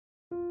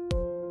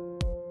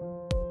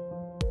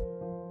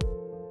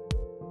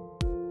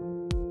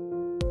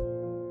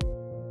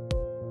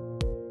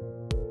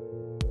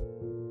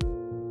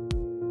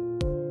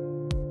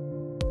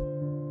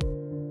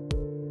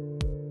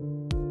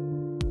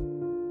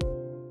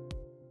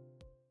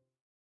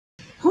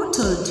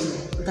Who told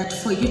you that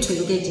for you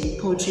to engage in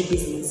poultry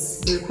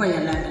business, you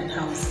require land and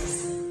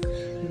houses?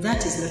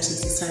 That is not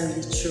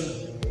necessarily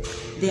true.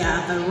 There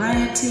are a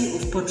variety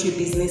of poultry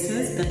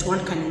businesses that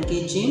one can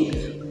engage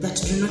in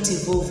that do not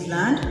involve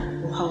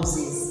land or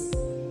houses.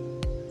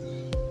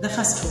 The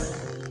first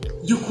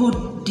one, you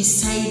could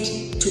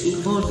decide to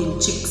involve in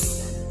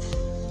chicks.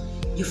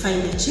 You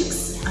find the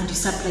chicks and you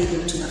supply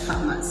them to the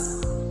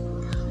farmers.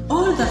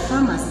 All the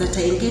farmers that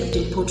are engaged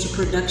in poultry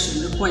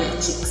production require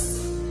chicks.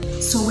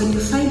 So when you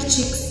find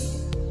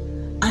chicks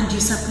and you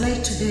supply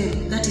to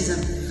them, that is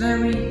a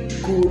very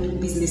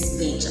good business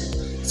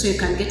venture. So you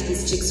can get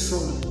these chicks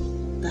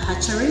from the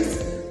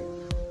hatcheries,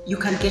 you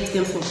can get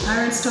them from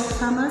parent stock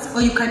farmers,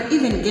 or you can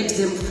even get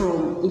them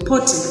from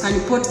import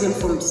them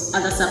from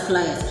other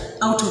suppliers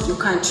out of your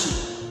country.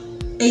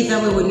 Either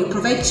way, when you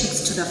provide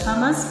chicks to the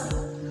farmers,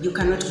 you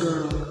cannot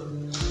go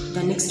wrong.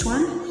 The next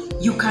one,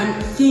 you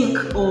can think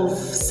of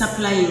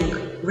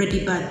supplying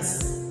ready birds,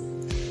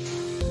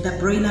 the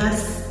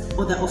broilers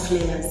or the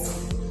off-layers.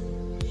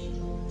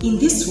 In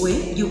this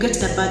way, you get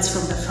the birds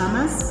from the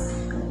farmers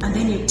and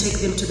then you take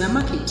them to the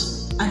market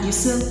and you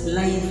sell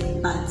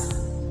live birds.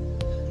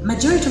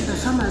 Majority of the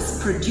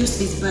farmers produce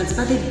these birds,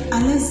 but they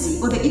are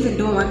lazy or they even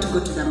don't want to go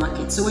to the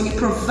market. So when you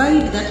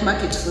provide that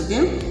market for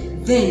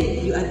them,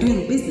 then you are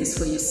doing business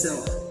for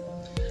yourself.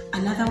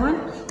 Another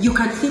one, you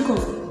can think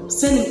of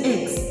selling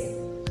eggs.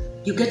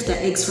 You get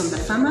the eggs from the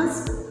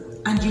farmers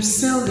and you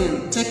sell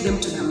them, take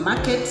them to the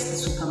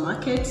markets,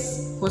 supermarkets,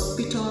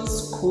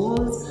 hospitals,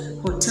 schools,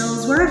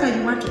 hotels, wherever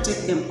you want to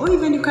take them. Or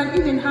even you can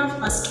even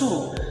have a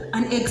store,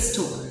 an egg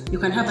store. You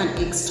can have an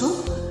egg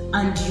store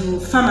and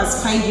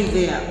farmers find you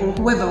there, or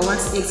whoever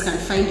wants eggs can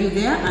find you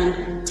there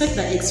and take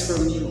the eggs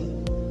from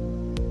you.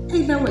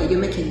 Either way, you're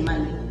making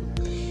money.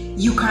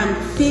 You can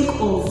think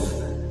of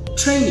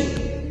training.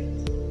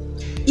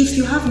 If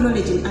you have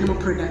knowledge in animal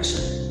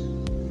production,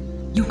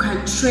 you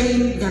can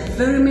train the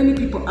very many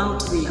people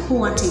out there who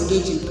want to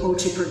engage in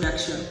poultry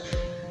production,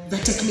 the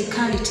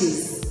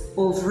technicalities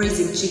of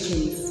raising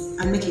chickens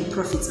and making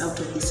profits out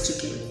of these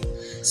chickens.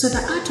 So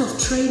the art of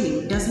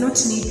training does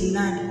not need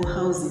land or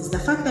houses. The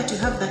fact that you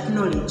have that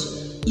knowledge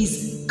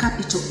is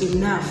capital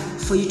enough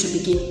for you to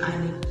begin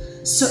earning.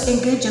 So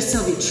engage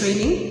yourself in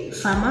training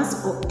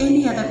farmers or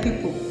any other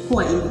people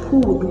who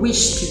would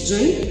wish to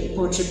join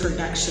poultry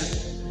production.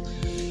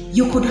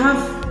 You could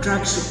have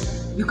drug shop.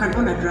 You can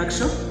own a drug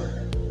shop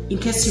in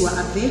case you are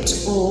a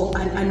vet or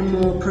an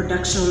animal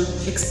production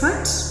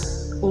expert,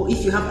 or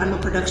if you have animal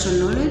production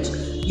knowledge,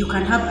 you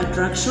can have a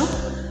drug shop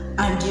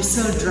and you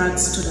sell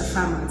drugs to the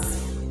farmers.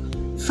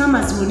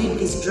 Farmers will need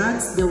these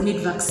drugs, they will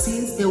need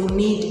vaccines, they will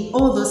need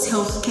all those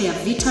healthcare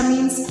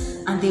vitamins,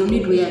 and they will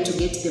need where to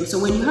get them. So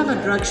when you have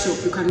a drug shop,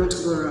 you cannot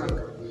go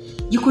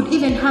wrong. You could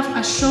even have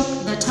a shop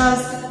that has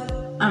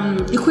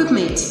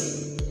equipment,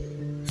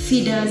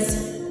 feeders,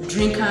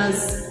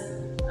 drinkers,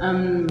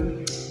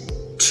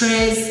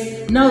 trays.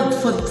 Now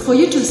for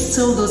you to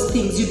sell those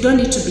things, you don't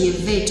need to be a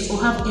vet or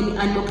have any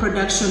animal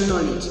production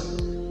knowledge.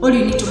 All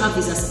you need to have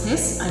is a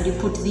space and you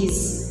put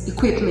these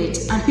equipment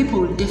and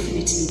people will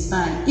definitely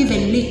buy.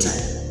 Even litter.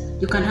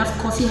 You can have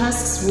coffee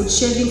husks, wood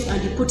shavings,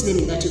 and you put them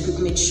in that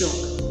equipment shop.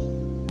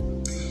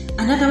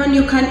 Another one,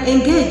 you can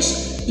engage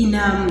in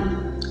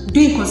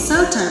doing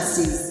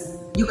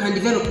consultancies. You can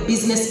develop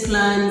business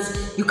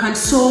plans. You can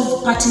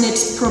solve pertinent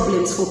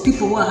problems for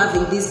people who are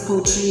having these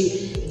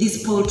poultry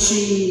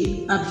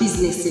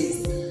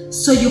businesses.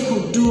 So you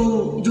could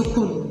do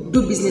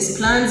business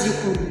plans, you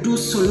could do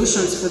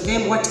solutions for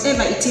them,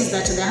 whatever it is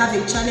that they're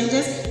having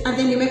challenges, and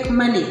then you make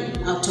money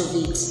out of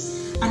it.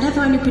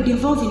 Another one, you could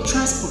involve in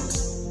transport.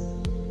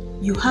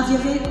 You have your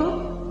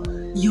vehicle,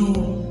 you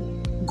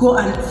go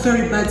and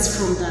ferry birds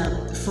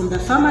from the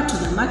farmer to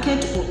the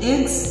market, or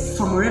eggs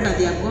from wherever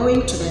they are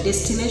going to the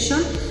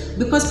destination.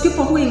 Because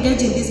people who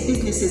engage in these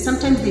businesses,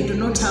 sometimes they do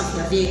not have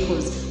the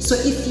vehicles. So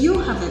if you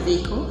have a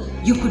vehicle,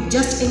 you could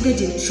just engage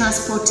in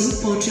transporting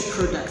poultry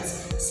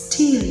products.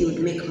 Still, you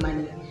would make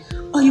money.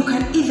 Or you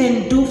can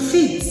even do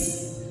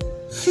feeds.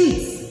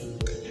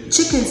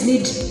 Chickens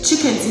need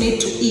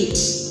to eat.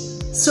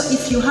 So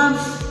if you have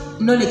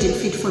knowledge in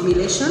feed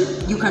formulation,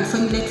 you can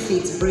formulate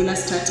feeds, broiler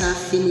starter,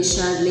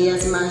 finisher,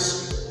 layers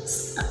mash,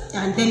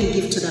 and then you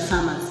give to the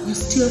farmers. You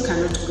still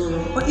cannot go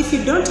wrong. Or if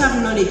you don't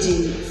have knowledge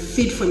in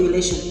feed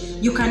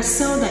formulation, you can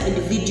sell the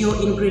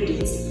individual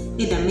ingredients,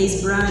 either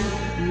maize bran,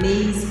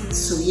 maize,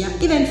 soya,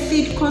 even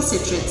feed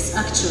concentrates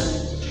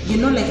actually. You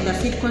know, like the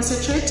feed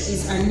concentrate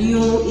is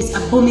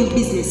a booming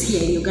business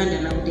here in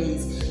Uganda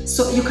nowadays.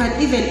 So you can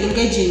even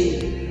engage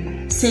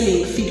in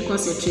selling feed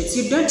concentrates.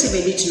 You don't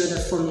even need to know the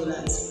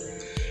formulas.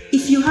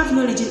 If you have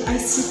knowledge in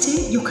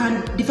ICT, you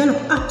can develop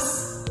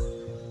apps.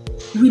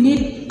 We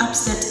need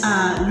apps that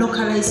are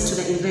localized to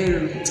the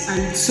environment,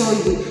 and so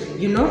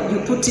you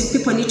put it.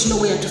 People need to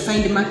know where to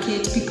find the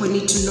market. People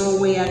need to know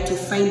where to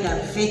find the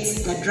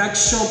vets, the drug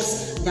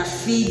shops, the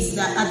feeds,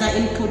 the other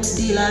input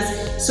dealers.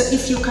 So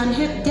if you can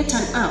get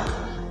an app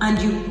and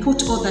you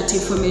put all that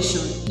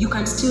information, you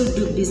can still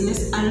do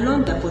business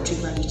along the poultry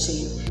value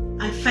chain.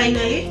 And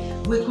finally,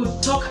 we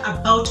could talk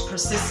about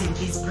processing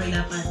these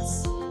broiler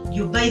birds.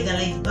 You buy the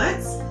live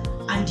birds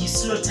and you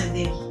slaughter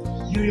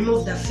them. You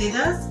remove the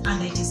feathers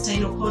and the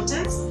intestinal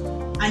contents,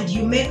 and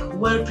you make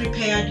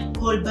well-prepared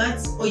whole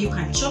birds, or you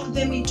can chop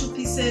them into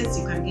pieces.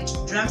 You can get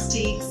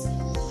drumsticks,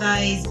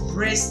 thighs,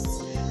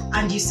 breasts,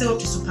 and you sell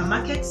to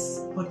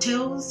supermarkets,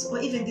 hotels,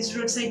 or even these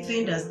roadside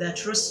vendors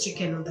that roast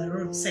chicken on the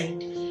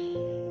roadside.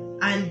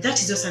 And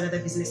that is also another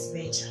business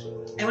venture.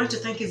 I want to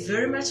thank you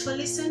very much for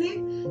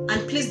listening,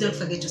 and please don't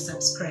forget to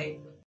subscribe.